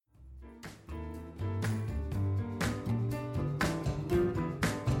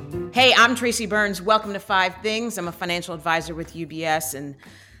Hey, I'm Tracy Burns. Welcome to 5 Things. I'm a financial advisor with UBS, and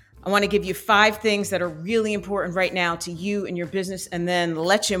I want to give you 5 things that are really important right now to you and your business, and then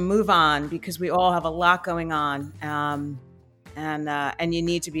let you move on because we all have a lot going on, and you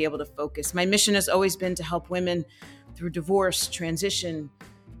need to be able to focus. My mission has always been to help women through divorce, transition,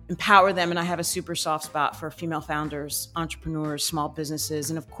 empower them, and I have a super soft spot for female founders, entrepreneurs, small businesses,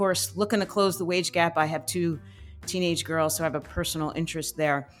 and of course, looking to close the wage gap. I have 2 teenage girls, so I have a personal interest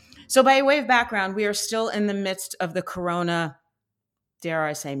there. So by way of background, we are still in the midst of the corona, dare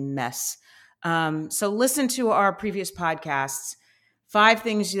I say, mess. So listen to our previous podcasts. 5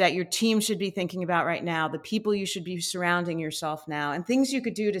 things that your team should be thinking about right now, the people you should be surrounding yourself now, and things you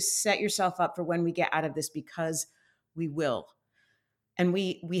could do to set yourself up for when we get out of this, because we will. And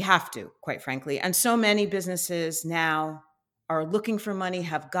we have to, quite frankly. And so many businesses now are looking for money,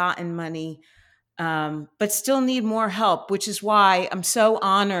 have gotten money, but still need more help, which is why I'm so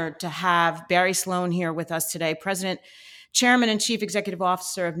honored to have Barry Sloane here with us today, President, Chairman, and Chief Executive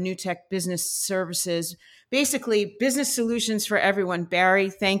Officer of Newtek Business Services, basically business solutions for everyone. Barry,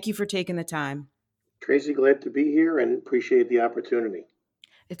 thank you for taking the time. Tracy, glad to be here and appreciate the opportunity.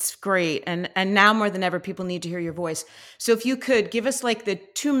 It's great. And now more than ever, people need to hear your voice. So if you could give us like the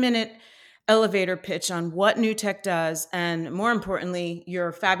 2-minute elevator pitch on what Newtek does, and more importantly,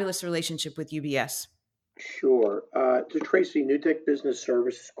 your fabulous relationship with UBS. Sure. To Tracy, Newtek Business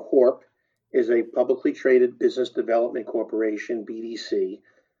Services Corp is a publicly traded business development corporation, BDC.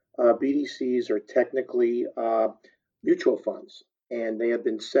 BDCs are technically mutual funds, and they have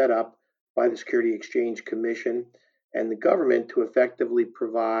been set up by the Security Exchange Commission and the government to effectively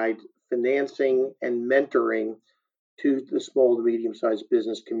provide financing and mentoring to the small to medium-sized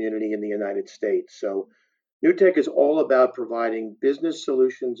business community in the United States. So Newtek is all about providing business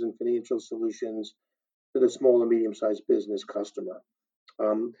solutions and financial solutions to the small and medium-sized business customer.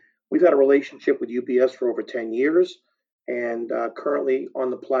 We've had a relationship with UBS for over 10 years, and currently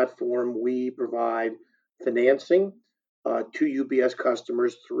on the platform, we provide financing to UBS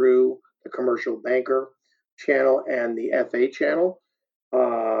customers through the commercial banker channel and the FA channel.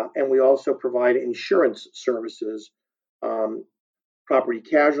 And we also provide insurance services, property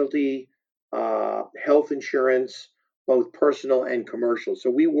casualty, health insurance, both personal and commercial. So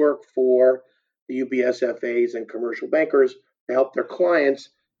we work for the UBS FAs and commercial bankers to help their clients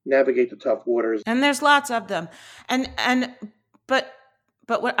navigate the tough waters. And there's lots of them. But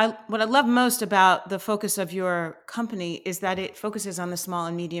what I love most about the focus of your company is that it focuses on the small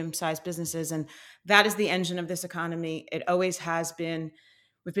and medium-sized businesses, and that is the engine of this economy. It always has been.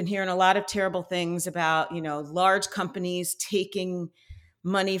 We've been hearing a lot of terrible things about, large companies taking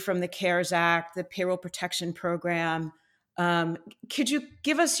money from the CARES Act, the Payroll Protection Program. Could you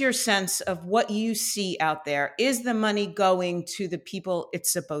give us your sense of what you see out there? Is the money going to the people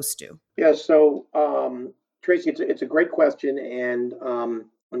it's supposed to? Yeah, so Tracy, it's a great question, and I'm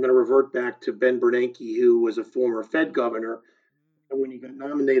going to revert back to Ben Bernanke, who was a former Fed governor. And when he got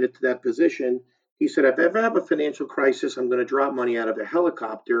nominated to that position, he said, if I ever have a financial crisis, I'm going to drop money out of a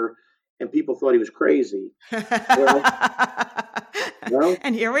helicopter. And people thought he was crazy. Well,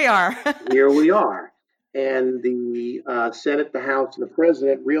 and here we are. Here we are. And the Senate, the House, and the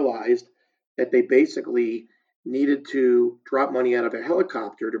president realized that they basically needed to drop money out of a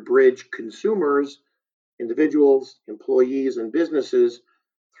helicopter to bridge consumers, individuals, employees, and businesses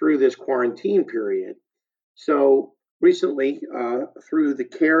through this quarantine period. So recently, through the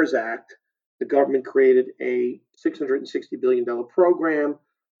CARES Act, the government created a $660 billion program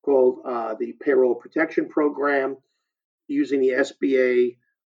called the Payroll Protection Program, using the SBA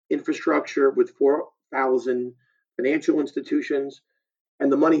infrastructure with 4,000 financial institutions,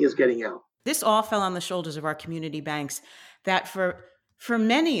 and the money is getting out. This all fell on the shoulders of our community banks that for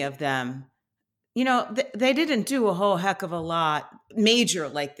many of them, they didn't do a whole heck of a lot major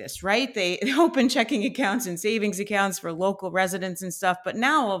like this, right? They opened checking accounts and savings accounts for local residents and stuff. But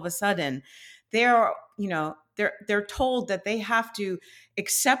now all of a sudden they're told that they have to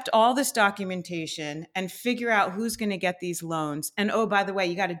accept all this documentation and figure out who's going to get these loans. And oh, by the way,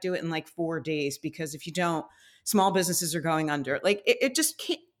 you got to do it in like 4 days, because if you don't, small businesses are going under. Like it just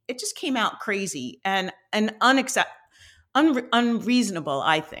came out crazy and unreasonable,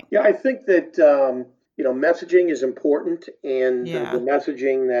 I think. Yeah, I think that messaging is important, and the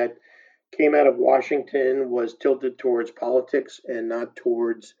messaging that came out of Washington was tilted towards politics and not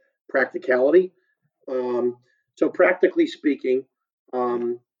towards practicality. So practically speaking,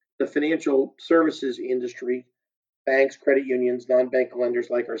 the financial services industry, banks, credit unions, non-bank lenders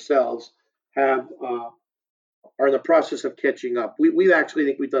like ourselves, are in the process of catching up. We actually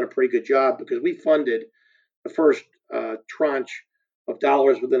think we've done a pretty good job, because we funded the first tranche of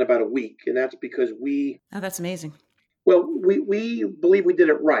dollars within about a week. And that's because Oh, that's amazing. we believe we did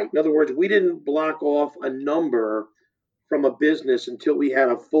it right. In other words, we didn't block off a number from a business until we had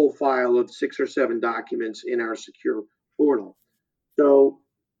a full file of 6 or 7 documents in our secure portal. So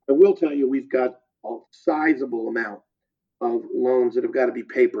I will tell you, we've got a sizable amount of loans that have got to be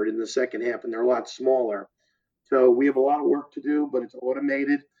papered in the second half, and they're a lot smaller. So we have a lot of work to do, but it's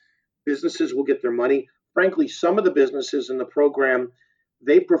automated. Businesses will get their money. Frankly, some of the businesses in the program,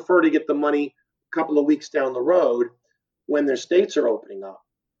 they prefer to get the money a couple of weeks down the road when their states are opening up.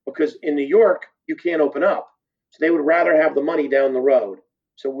 Because in New York, you can't open up. So they would rather have the money down the road.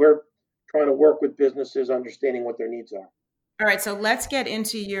 So we're trying to work with businesses, understanding what their needs are. All right, so let's get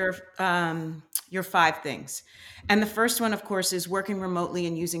into your 5 things. And the first one, of course, is working remotely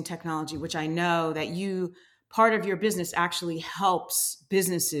and using technology, which I know that you part of your business actually helps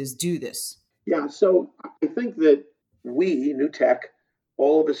businesses do this. Yeah, so I think that we, Newtek,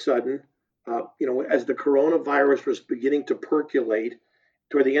 all of a sudden, as the coronavirus was beginning to percolate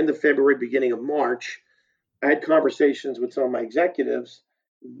toward the end of February, beginning of March, I had conversations with some of my executives.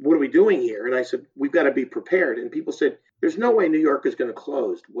 What are we doing here? And I said, we've got to be prepared. And people said, there's no way New York is going to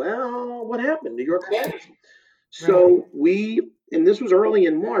close. Well, what happened? New York closed. Right. So and this was early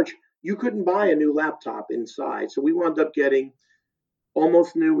in March, you couldn't buy a new laptop inside. So we wound up getting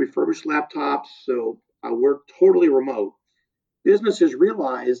almost new refurbished laptops. So we're totally remote. Businesses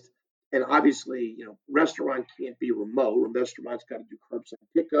realized, and obviously, restaurant can't be remote. Restaurants got to do curbside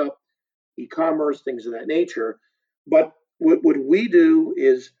pickup, e-commerce, things of that nature. But what we do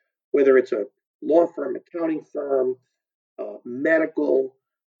is, whether it's a law firm, accounting firm, medical,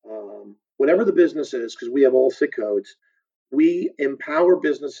 whatever the business is, because we have all SIC codes, we empower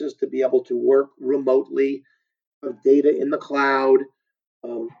businesses to be able to work remotely, have data in the cloud,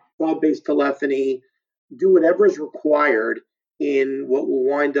 um, cloud-based telephony, do whatever is required in what will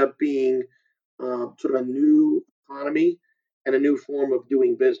wind up being sort of a new economy and a new form of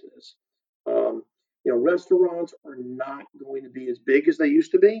doing business. Um, Restaurants are not going to be as big as they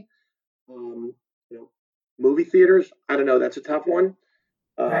used to be. Um, you know, Movie theaters, I don't know, that's a tough one.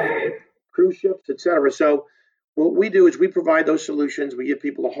 Uh, Cruise ships, etc. So what we do is we provide those solutions. We give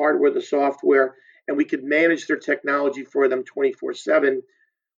people the hardware, the software, and we can manage their technology for them 24/7,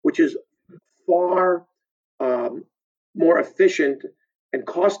 which is far um, more efficient and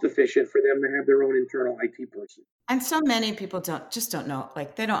cost efficient for them to have their own internal IT person. And so many people don't know,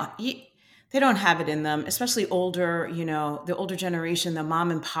 like they don't have it in them, especially older, the older generation, the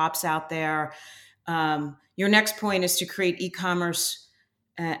mom and pops out there. Your next point is to create e-commerce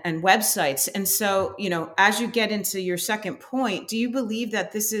and websites. And so, as you get into your second point, do you believe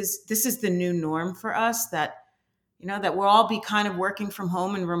that this is the new norm for us, that that we'll all be kind of working from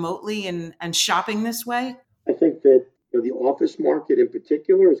home and remotely and shopping this way? I think that the office market in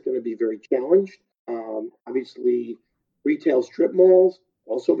particular is going to be very challenged. Obviously, retail strip malls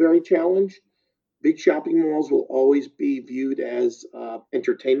also very challenged. Big shopping malls will always be viewed as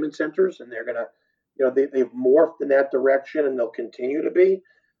entertainment centers, and they're going to, they've morphed in that direction, and they'll continue to be.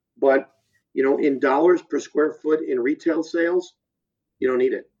 But in dollars per square foot in retail sales, you don't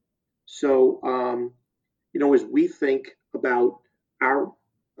need it. So, as we think about our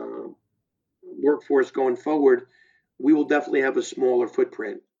workforce going forward, we will definitely have a smaller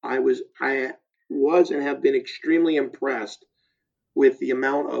footprint. I was and have been extremely impressed with the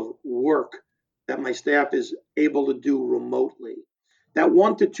amount of work that my staff is able to do remotely. That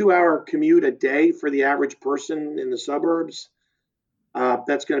 1 to 2 hour commute a day for the average person in the suburbs,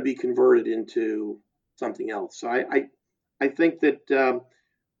 that's going to be converted into something else. So I think that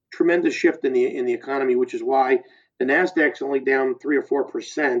tremendous shift in the economy, which is why the Nasdaq's only down 3 or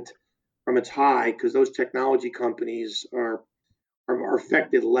 4% from its high, because those technology companies are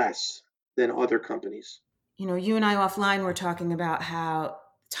affected less than other companies. You and I offline were talking about how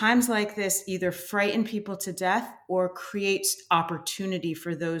times like this either frighten people to death or creates opportunity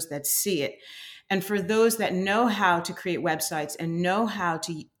for those that see it. And for those that know how to create websites and know how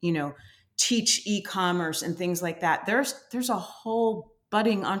to, teach e-commerce and things like that, there's a whole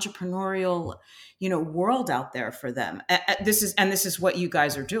budding entrepreneurial, world out there for them. This is what you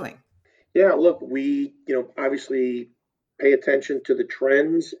guys are doing. Yeah, look, we obviously pay attention to the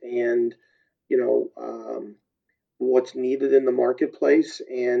trends and you know what's needed in the marketplace,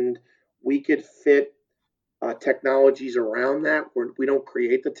 and we could fit technologies around that. We don't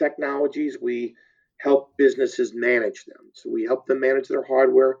create the technologies; we help businesses manage them. So we help them manage their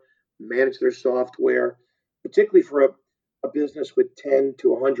hardware, manage their software, particularly for a business with 10 to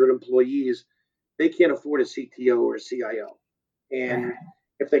 100 employees. They can't afford a CTO or a CIO. And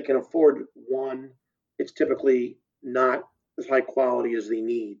if they can afford one, it's typically not as high quality as they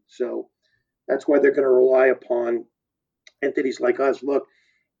need. So that's why they're going to rely upon entities like us. Look,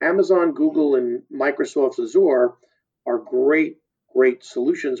 Amazon, Google, and Microsoft's Azure are great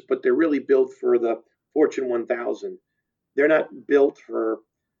solutions, but they're really built for the Fortune 1000. They're not built for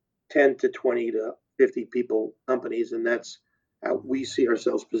 10 to 20 to 50 people companies, and that's how we see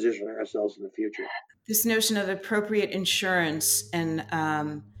ourselves positioning ourselves in the future. This notion of appropriate insurance and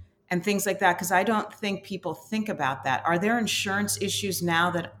things like that, because I don't think people think about that. Are there insurance issues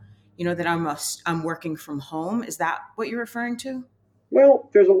now that that I'm working from home? Is that what you're referring to?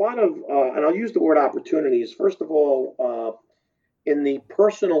 Well, there's a lot of, and I'll use the word opportunities. First of all, in the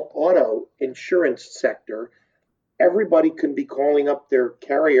personal auto insurance sector, everybody can be calling up their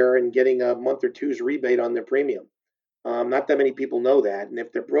carrier and getting a month or two's rebate on their premium. Not that many people know that, and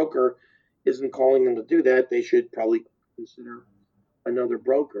if their broker isn't calling them to do that, they should probably consider another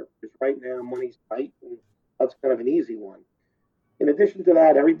broker because right now money's tight, and that's kind of an easy one. In addition to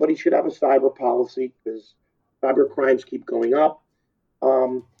that, everybody should have a cyber policy because cyber crimes keep going up.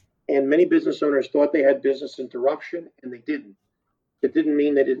 Um, and many business owners thought they had business interruption, and they didn't. It didn't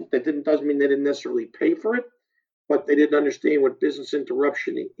mean they didn't. That didn't doesn't mean they didn't necessarily pay for it, but they didn't understand what business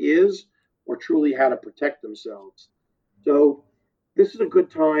interruption is or truly how to protect themselves. So this is a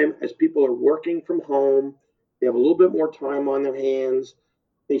good time as people are working from home. They have a little bit more time on their hands.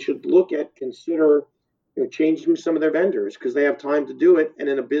 They should consider, changing some of their vendors because they have time to do it. And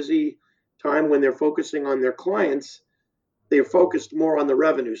in a busy time when they're focusing on their clients, they're focused more on the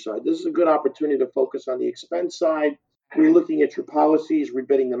revenue side. This is a good opportunity to focus on the expense side. When you're looking at your policies,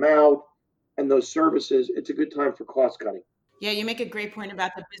 rebidding them out, and those services, it's a good time for cost cutting. Yeah, you make a great point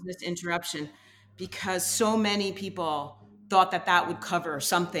about the business interruption because so many people thought that that would cover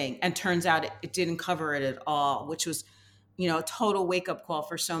something, and turns out it didn't cover it at all, which was, a total wake up call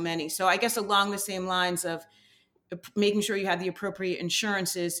for so many. So I guess along the same lines of making sure you have the appropriate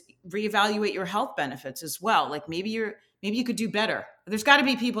insurances, reevaluate your health benefits as well. Like maybe you could do better. There's got to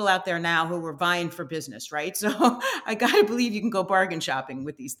be people out there now who are vying for business, right? So I got to believe you can go bargain shopping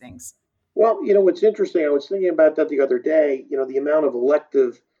with these things. Well, what's interesting, I was thinking about that the other day, the amount of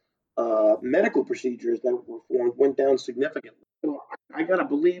elective medical procedures that were performed went down significantly. So I got to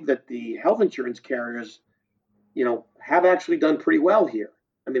believe that the health insurance carriers, have actually done pretty well here.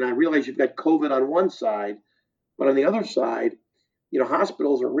 I mean, I realize you've got COVID on one side, but on the other side,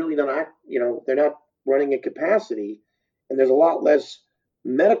 hospitals are really not, they're not running at capacity, and there's a lot less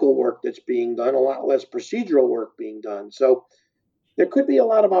medical work that's being done, a lot less procedural work being done. So there could be a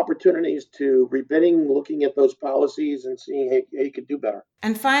lot of opportunities to rebidding, looking at those policies and seeing, hey, you could do better.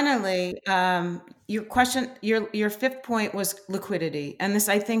 And finally, your fifth point was liquidity, and this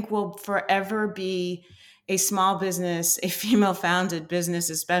I think will forever be a small business, a female-founded business,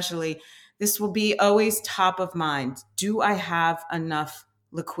 especially. This will be always top of mind. Do I have enough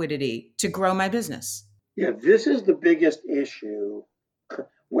liquidity to grow my business? Yeah, this is the biggest issue,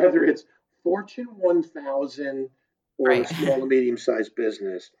 whether it's Fortune 1000 or a Right. small to medium sized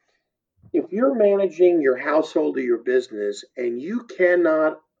business. If you're managing your household or your business and you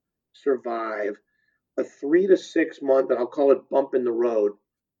cannot survive a 3 to 6 month, and I'll call it bump in the road,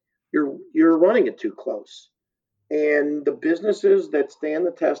 you're running it too close. And the businesses that stand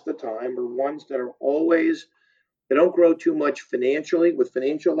the test of time are ones that are always they don't grow too much financially with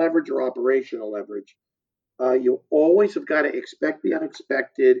financial leverage or operational leverage. You always have got to expect the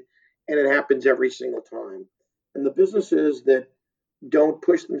unexpected, and it happens every single time. And the businesses that don't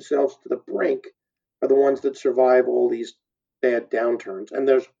push themselves to the brink are the ones that survive all these bad downturns. And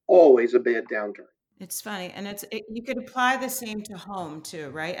there's always a bad downturn. It's funny, and you could apply the same to home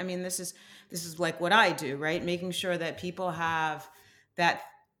too, right? I mean, this is like what I do, right? Making sure that people have that,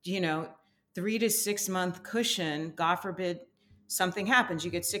 you know, 3 to 6 month cushion. God forbid something happens,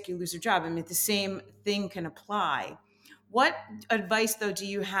 you get sick, you lose your job. I mean, the same thing can apply. What advice, though, do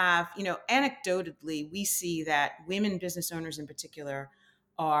you have? Anecdotally, we see that women business owners in particular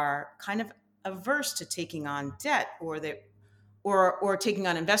are kind of averse to taking on debt, or taking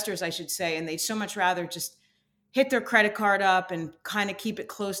on investors, I should say, and they'd so much rather just hit their credit card up and kind of keep it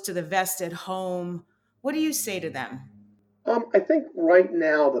close to the vest at home. What do you say to them? I think right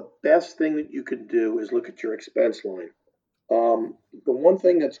now the best thing that you can do is look at your expense line. The one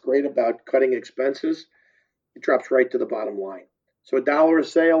thing that's great about cutting expenses, it drops right to the bottom line. So a dollar of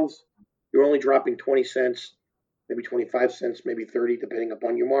sales, you're only dropping 20 cents, maybe 25 cents, maybe 30, depending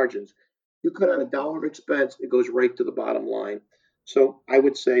upon your margins. You cut out a dollar of expense, it goes right to the bottom line. So I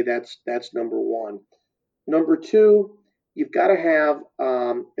would say that's number one. Number two, you've got to have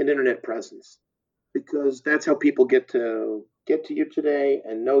an internet presence because that's how people get to you today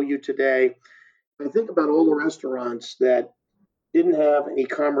and know you today. I think about all the restaurants that didn't have an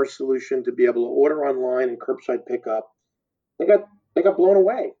e-commerce solution to be able to order online and curbside pickup, they got they got blown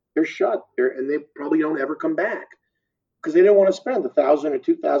away. They're shut. And they probably don't ever come back because they didn't want to spend $1,000 or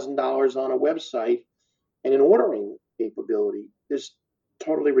 $2,000 on a website and an ordering capability. Is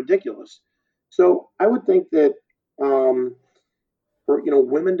totally ridiculous. So I would think that um, for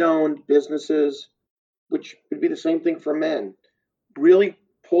women-owned businesses, which would be the same thing for men, really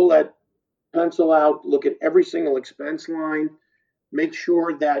pull that pencil out, look at every single expense line, make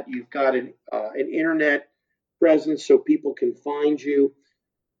sure that you've got an internet presence so people can find you.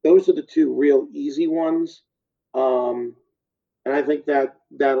 Those are the two real easy ones, um, and I think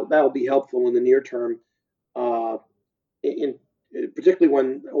that'll be helpful in the near term, uh, in particularly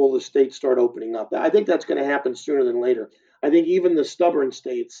when all the states start opening up. I think that's going to happen sooner than later. I think even the stubborn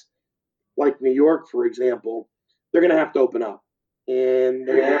states, like New York, for example, they're going to have to open up, and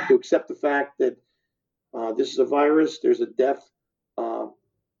they're going to have to accept the fact that this is a virus. There's a death uh,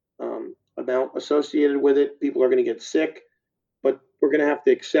 amount associated with it. People are going to get sick, but we're going to have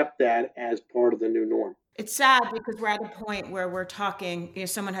to accept that as part of the new norm. It's sad because we're at a point where we're talking.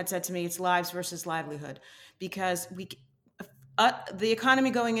 Someone had said to me, "It's lives versus livelihood," because the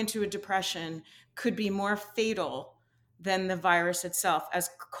economy going into a depression could be more fatal than the virus itself, as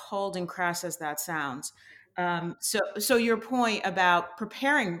cold and crass as that sounds. So your point about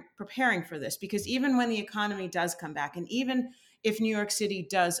preparing for this, because even when the economy does come back, and even if New York City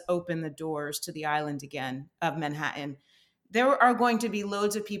does open the doors to the island again of Manhattan, there are going to be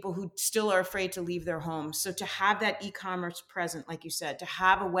loads of people who still are afraid to leave their homes. So to have that e-commerce present, like you said, to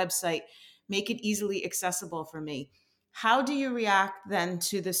have a website, make it easily accessible for me. How do you react then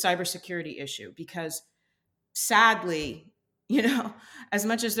to the cybersecurity issue? Because sadly, as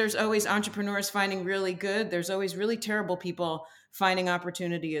much as there's always entrepreneurs finding really good, there's always really terrible people finding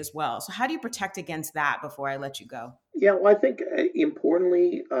opportunity as well. So how do you protect against that before I let you go? Yeah, well, I think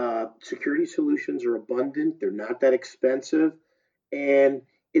importantly, security solutions are abundant. They're not that expensive, and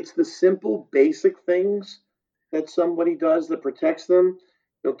it's the simple, basic things that somebody does that protects them.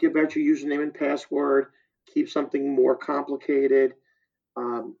 Don't give out your username and password. Keep something more complicated.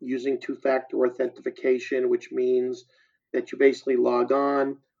 Using two-factor authentication, which means that you basically log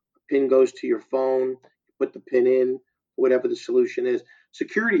on, PIN goes to your phone, put the PIN in, whatever the solution is.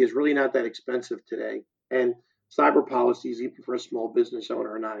 Security is really not that expensive today, and cyber policies, even for a small business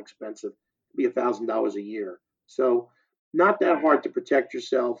owner, are not expensive. It'd be $1,000 a year, so not that hard to protect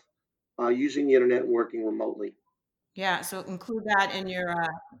yourself using the internet and working remotely. Yeah, so include that in your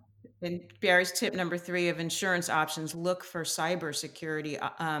in Barry's tip number 3 of insurance options. Look for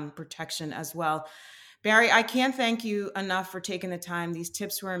cybersecurity protection as well. Barry, I can't thank you enough for taking the time. These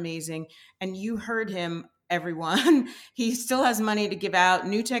tips were amazing, and you heard him, everyone. He still has money to give out.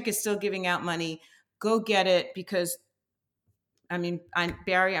 Newtek is still giving out money. Go get it, because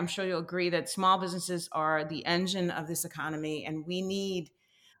Barry, I'm sure you'll agree that small businesses are the engine of this economy, and we need.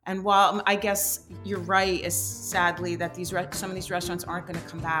 And while I guess you're right, is sadly that some of these restaurants aren't going to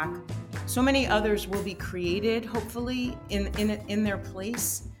come back, so many others will be created, hopefully, in their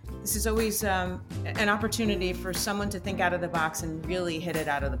place. This is always an opportunity for someone to think out of the box and really hit it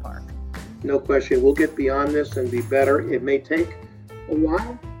out of the park. No question, we'll get beyond this and be better. It may take a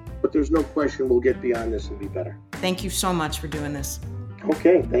while, but there's no question we'll get beyond this and be better. Thank you so much for doing this.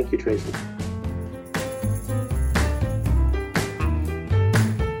 Okay, thank you, Tracy.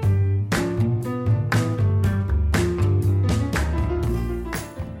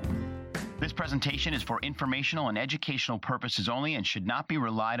 This presentation is for informational and educational purposes only and should not be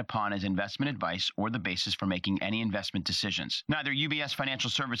relied upon as investment advice or the basis for making any investment decisions. Neither UBS Financial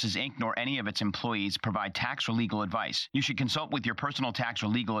Services, Inc. nor any of its employees provide tax or legal advice. You should consult with your personal tax or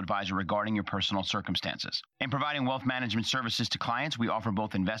legal advisor regarding your personal circumstances. In providing wealth management services to clients, we offer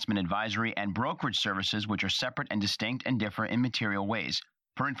both investment advisory and brokerage services, which are separate and distinct and differ in material ways.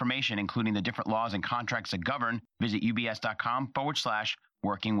 For information, including the different laws and contracts that govern, visit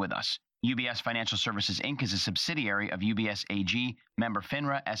ubs.com/working with us. UBS Financial Services, Inc. is a subsidiary of UBS AG, member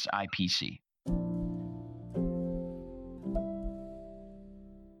FINRA SIPC.